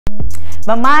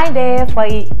My mind there for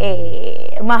you,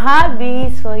 my heart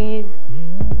beats for you.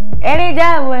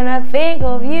 Anytime when I think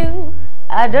of you,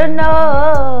 I don't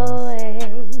know.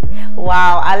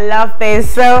 Wow, I love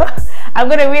this. So I'm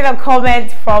gonna read a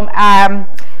comment from our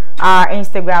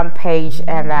Instagram page,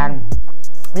 and then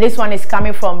this one is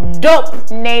coming from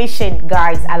Dope Nation.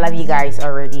 Guys, I love you guys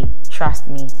already. Trust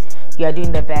me, you are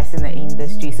doing the best in the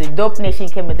industry. So Dope Nation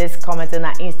came with this comment on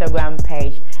our Instagram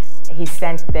page. He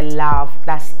sent the love.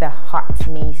 That's the heart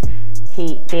means.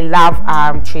 They love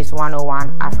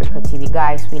TRACE101 Africa TV.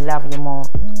 Guys, we love you more.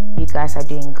 You guys are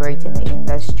doing great in the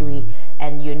industry,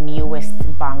 and your newest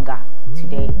banger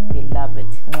today, we love it.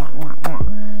 Mwah, mwah, mwah.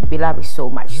 We love it so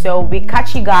much. So we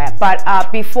catch you guys, but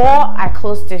before I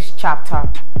close this chapter,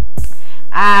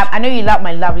 I know you love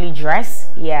my lovely dress.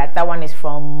 Yeah, that one is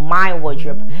from my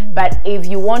wardrobe. But if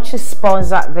you want to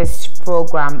sponsor this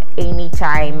program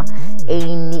anytime,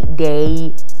 any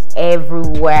day,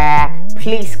 everywhere,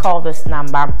 please call this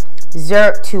number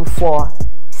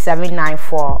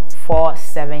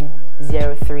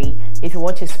 024-794-4703. if you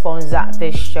want to sponsor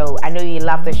this show. I know you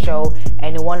love the show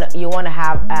and you want to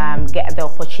have get the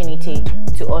opportunity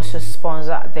to also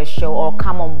sponsor the show or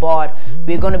come on board.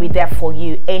 We're going to be there for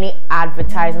you. Any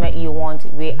advertisement you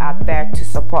want, we are there to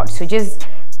support. So just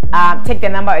take the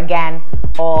number again,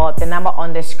 or the number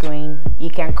on the screen. You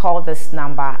can call this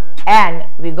number and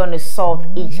we're going to sort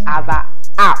each other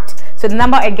out. So the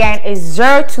number again is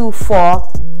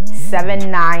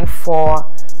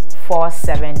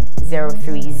 024-794-4703.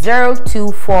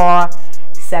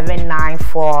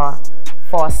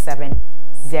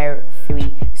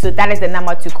 024-794-4703. So that is the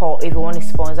number to call if you want to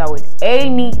sponsor with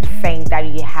anything that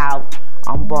you have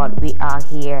on board. We are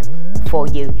here for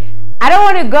you. I don't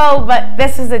want to go, but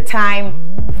this is the time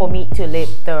for me to leave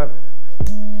the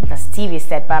TV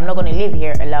set, but I'm not going to leave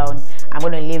here alone. I'm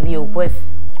going to leave you with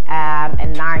a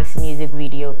nice music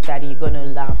video that you're going to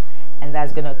love, and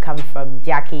that's going to come from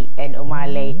Jackie and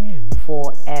Omale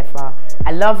forever.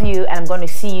 I love you, and I'm going to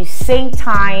see you same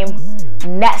time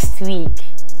next week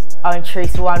on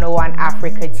TRACE101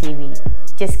 Africa TV.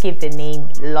 Just keep the name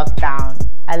locked down.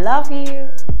 I love you.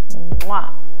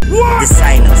 Mwah.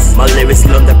 Designers, my lyrics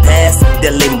longer past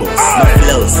the limbos. My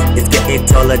flows is getting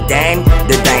taller than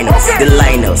the dinos, the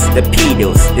linos, the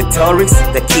pedos, the tourists,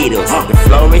 the kiddos, the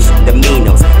flourish, the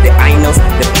minos, the inos,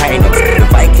 the pinos, the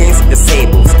Vikings, the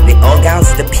sables, the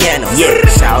organs, the pianos. Yeah,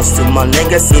 shouts to my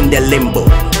niggas in the limbo,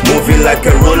 moving like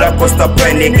a roller coaster,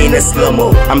 pending in a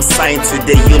slow-mo. I'm signed to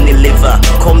the Unilever,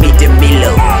 call me the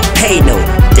Milo. Hey no,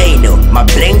 they know my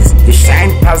blinks, they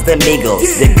shine past the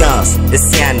Migos, the guns, the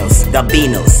Cianos, the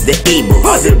Binos, the Ebos.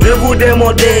 I dribble them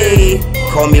all day.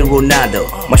 Call me Ronaldo.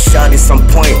 My shot is on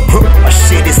point. My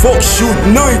shit is fuck shoot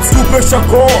night. Two pressure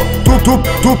call. Two.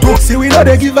 See, we know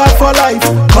they give up for life,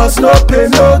 cause no pain,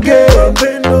 no gain.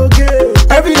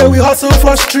 Every day we hustle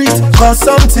for street, cause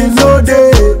something no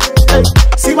day.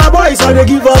 See my boys how they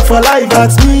give up for life.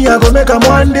 That's me, I go make them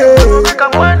one day.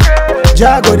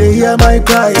 Jah go they hear my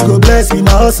cry, go bless me,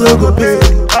 my hustle go pay.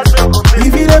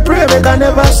 If you dey pray, make I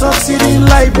never succeed in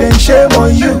life, then shame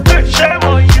on you.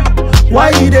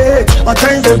 Why you dey hate? Or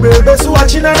times they brave, so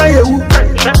watching na you.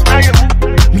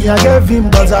 Me I give him,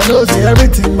 but I know say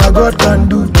everything my God can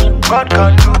do.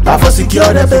 I for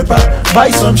secure the paper,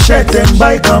 buy some shirt and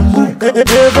buy bamboo.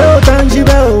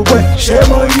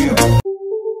 Shame on you.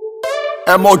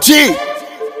 MOG.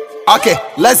 Okay,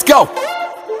 let's go.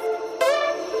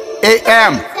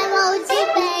 AM.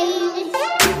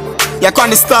 You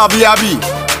can't star BRB.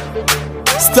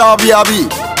 Star BRB.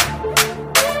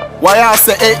 Why I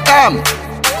say AM?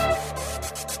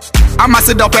 I'ma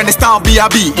sit up at the star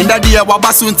BRB. In that year, what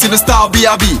soon to the star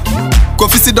BRB. Go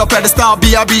sit up at the star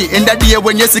BRB. In that year,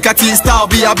 when you see a star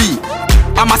BRB.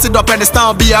 I'ma sit up at the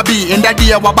star BRB. In that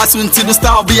year, what soon to the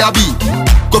star BRB.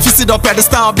 Go sit up at the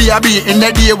star BRB. In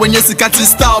that year, when you see a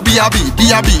star BRB.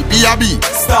 BRB.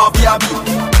 Star BRB.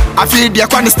 I feel the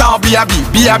kind of star BRB.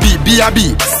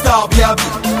 Star BRB.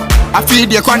 I feel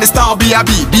the kind of star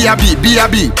BRB.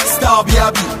 Star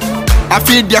BRB. I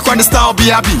feel the kind of star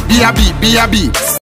BRB.